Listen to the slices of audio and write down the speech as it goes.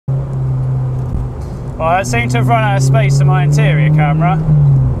Well, I seem to have run out of space on my interior camera,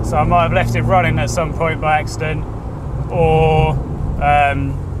 so I might have left it running at some point by accident, or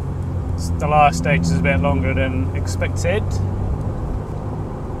the last stage is a bit longer than expected.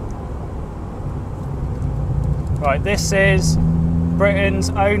 Right, this is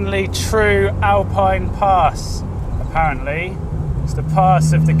Britain's only true Alpine pass, apparently. It's the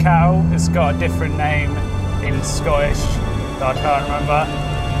Pass of the Cattle. It's got a different name in Scottish that I can't remember.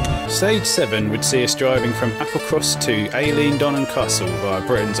 Stage 7 would see us driving from Applecross to Eilean Donan Castle via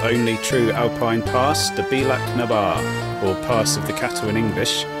Britain's only true Alpine pass, the Bealach Nabar, or Pass of the Cattle in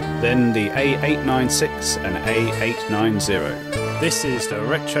English, then the A896 and A890. This is the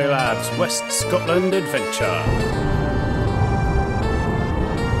Retro Labs West Scotland adventure.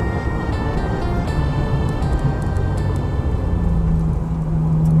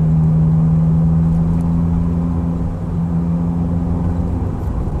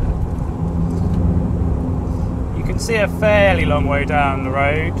 See a fairly long way down the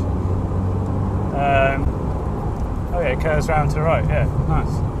road. Oh yeah, it curves round to the right. Yeah,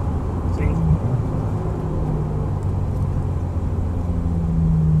 nice. See?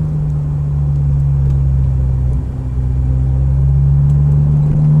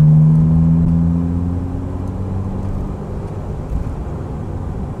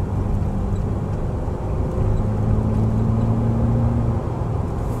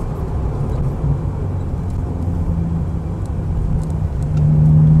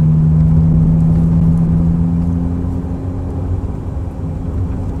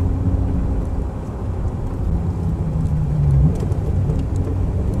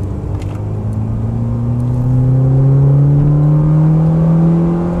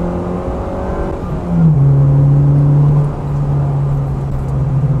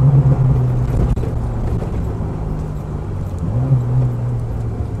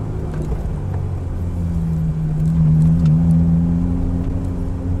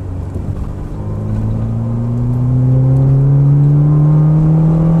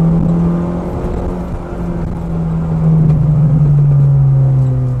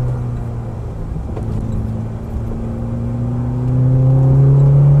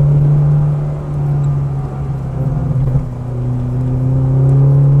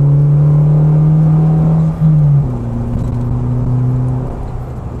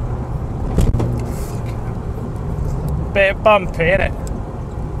 Bit bumpy, isn't it?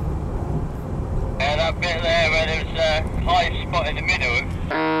 Yeah, that bit there where there's a high spot in the middle,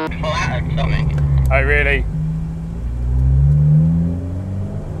 flat or something. Oh, really?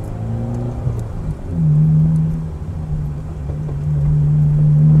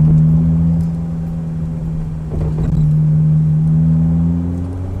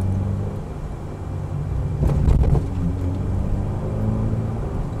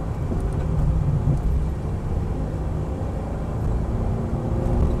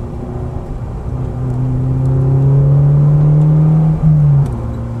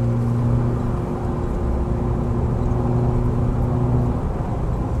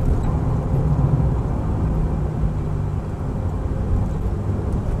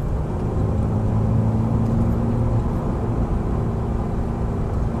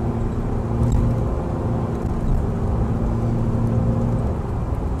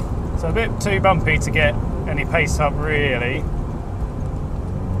 So a bit too bumpy to get any pace up, really.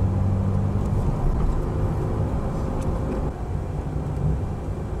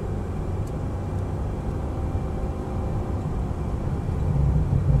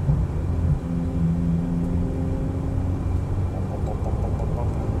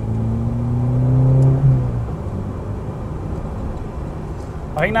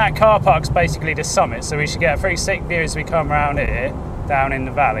 I think that car park's basically the summit, so we should get a pretty sick view as we come around here, down in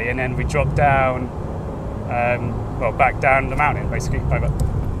the valley, and then we drop down, well, back down the mountain, basically. Over.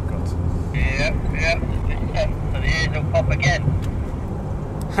 God. Yeah. So the ears will pop again.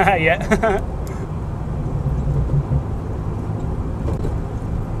 Yeah.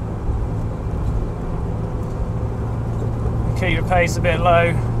 Keep the pace a bit low.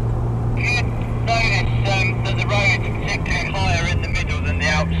 You notice that the road's particularly higher in the middle than the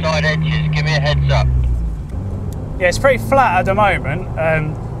outside edges. Give me a heads up. Yeah, it's pretty flat at the moment,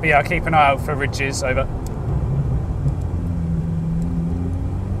 but yeah, I'll keep an eye out for ridges. Over.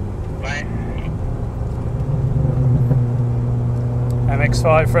 Right.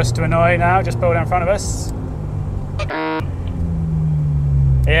 MX5 for us to annoy now, just pulled in front of us.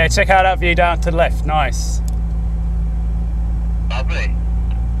 Yeah, check out that view down to the left, nice. Lovely.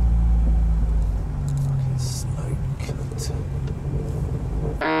 Fucking slow cunt.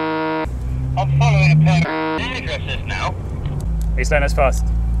 I'm following a pair of addresses now. He's letting us past.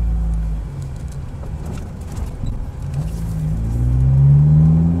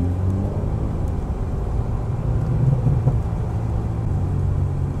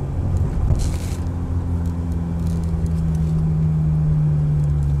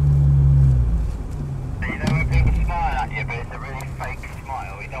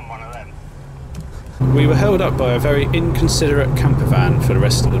 We were held up by a very inconsiderate camper van for the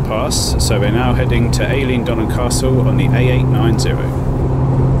rest of the pass, so we're now heading to Eilean Donan Castle on the A890.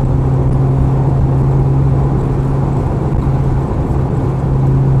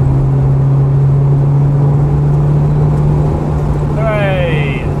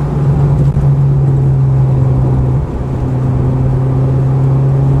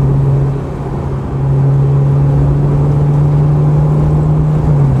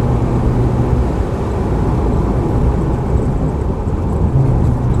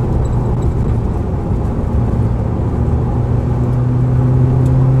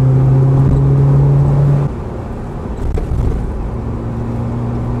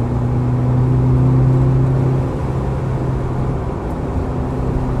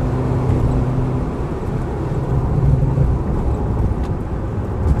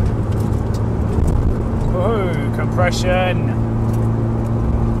 Compression.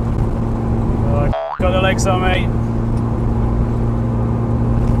 Oh, got the legs on me.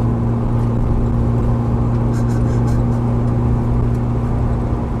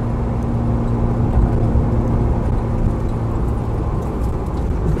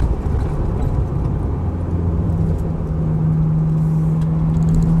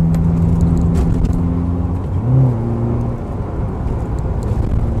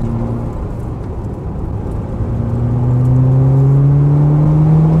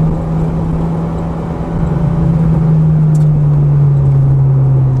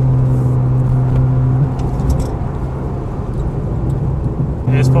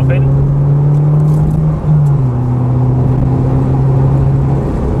 Pop in.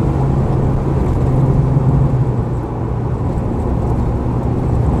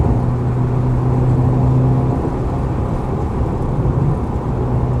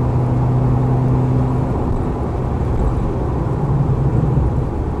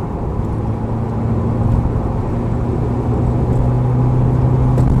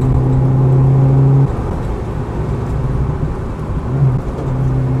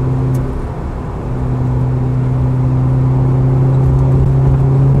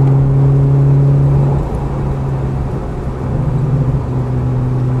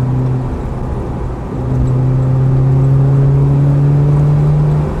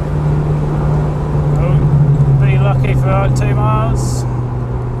 For about 2 miles.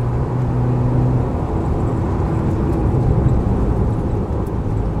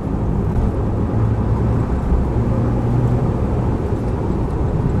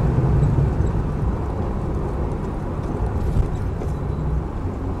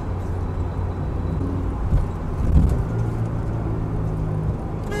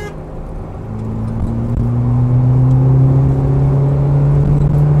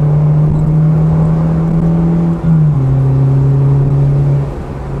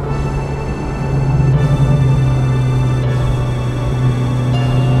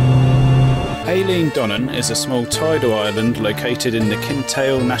 Eilean Donan is a small tidal island located in the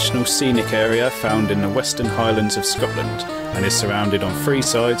Kintail National Scenic Area found in the western Highlands of Scotland and is surrounded on 3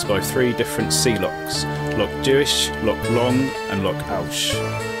 sides by 3 different sea lochs, Loch Duich, Loch Long and Loch Alsh.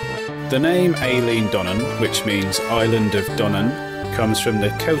 The name Eilean Donan, which means Island of Donnán, comes from the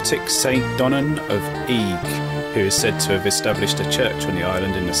Celtic Saint Donnán of Eigg, who is said to have established a church on the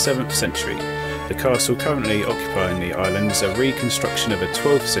island in the 7th century. The castle currently occupying the island is a reconstruction of a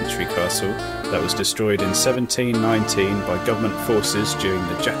 12th century castle that was destroyed in 1719 by government forces during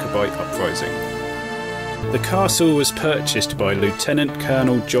the Jacobite Uprising. The castle was purchased by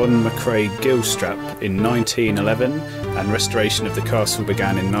Lieutenant-Colonel John Macrae-Gilstrap in 1911, and restoration of the castle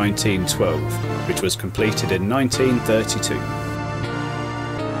began in 1912, which was completed in 1932.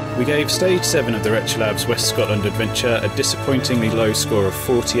 We gave Stage 7 of the Rechlab's West Scotland adventure a disappointingly low score of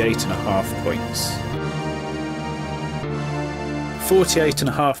 48.5 points.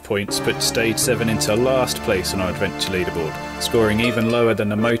 48.5 points put Stage 7 into last place on our adventure leaderboard, scoring even lower than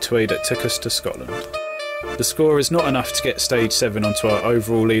the motorway that took us to Scotland. The score is not enough to get Stage 7 onto our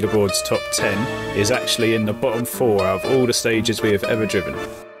overall leaderboard's top 10, it is actually in the bottom 4 out of all the stages we have ever driven.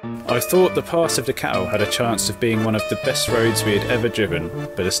 I thought the Pass of the Cattle had a chance of being one of the best roads we had ever driven,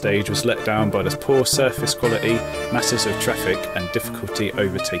 but the stage was let down by the poor surface quality, masses of traffic and difficulty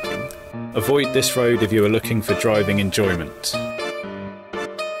overtaking. Avoid this road if you are looking for driving enjoyment.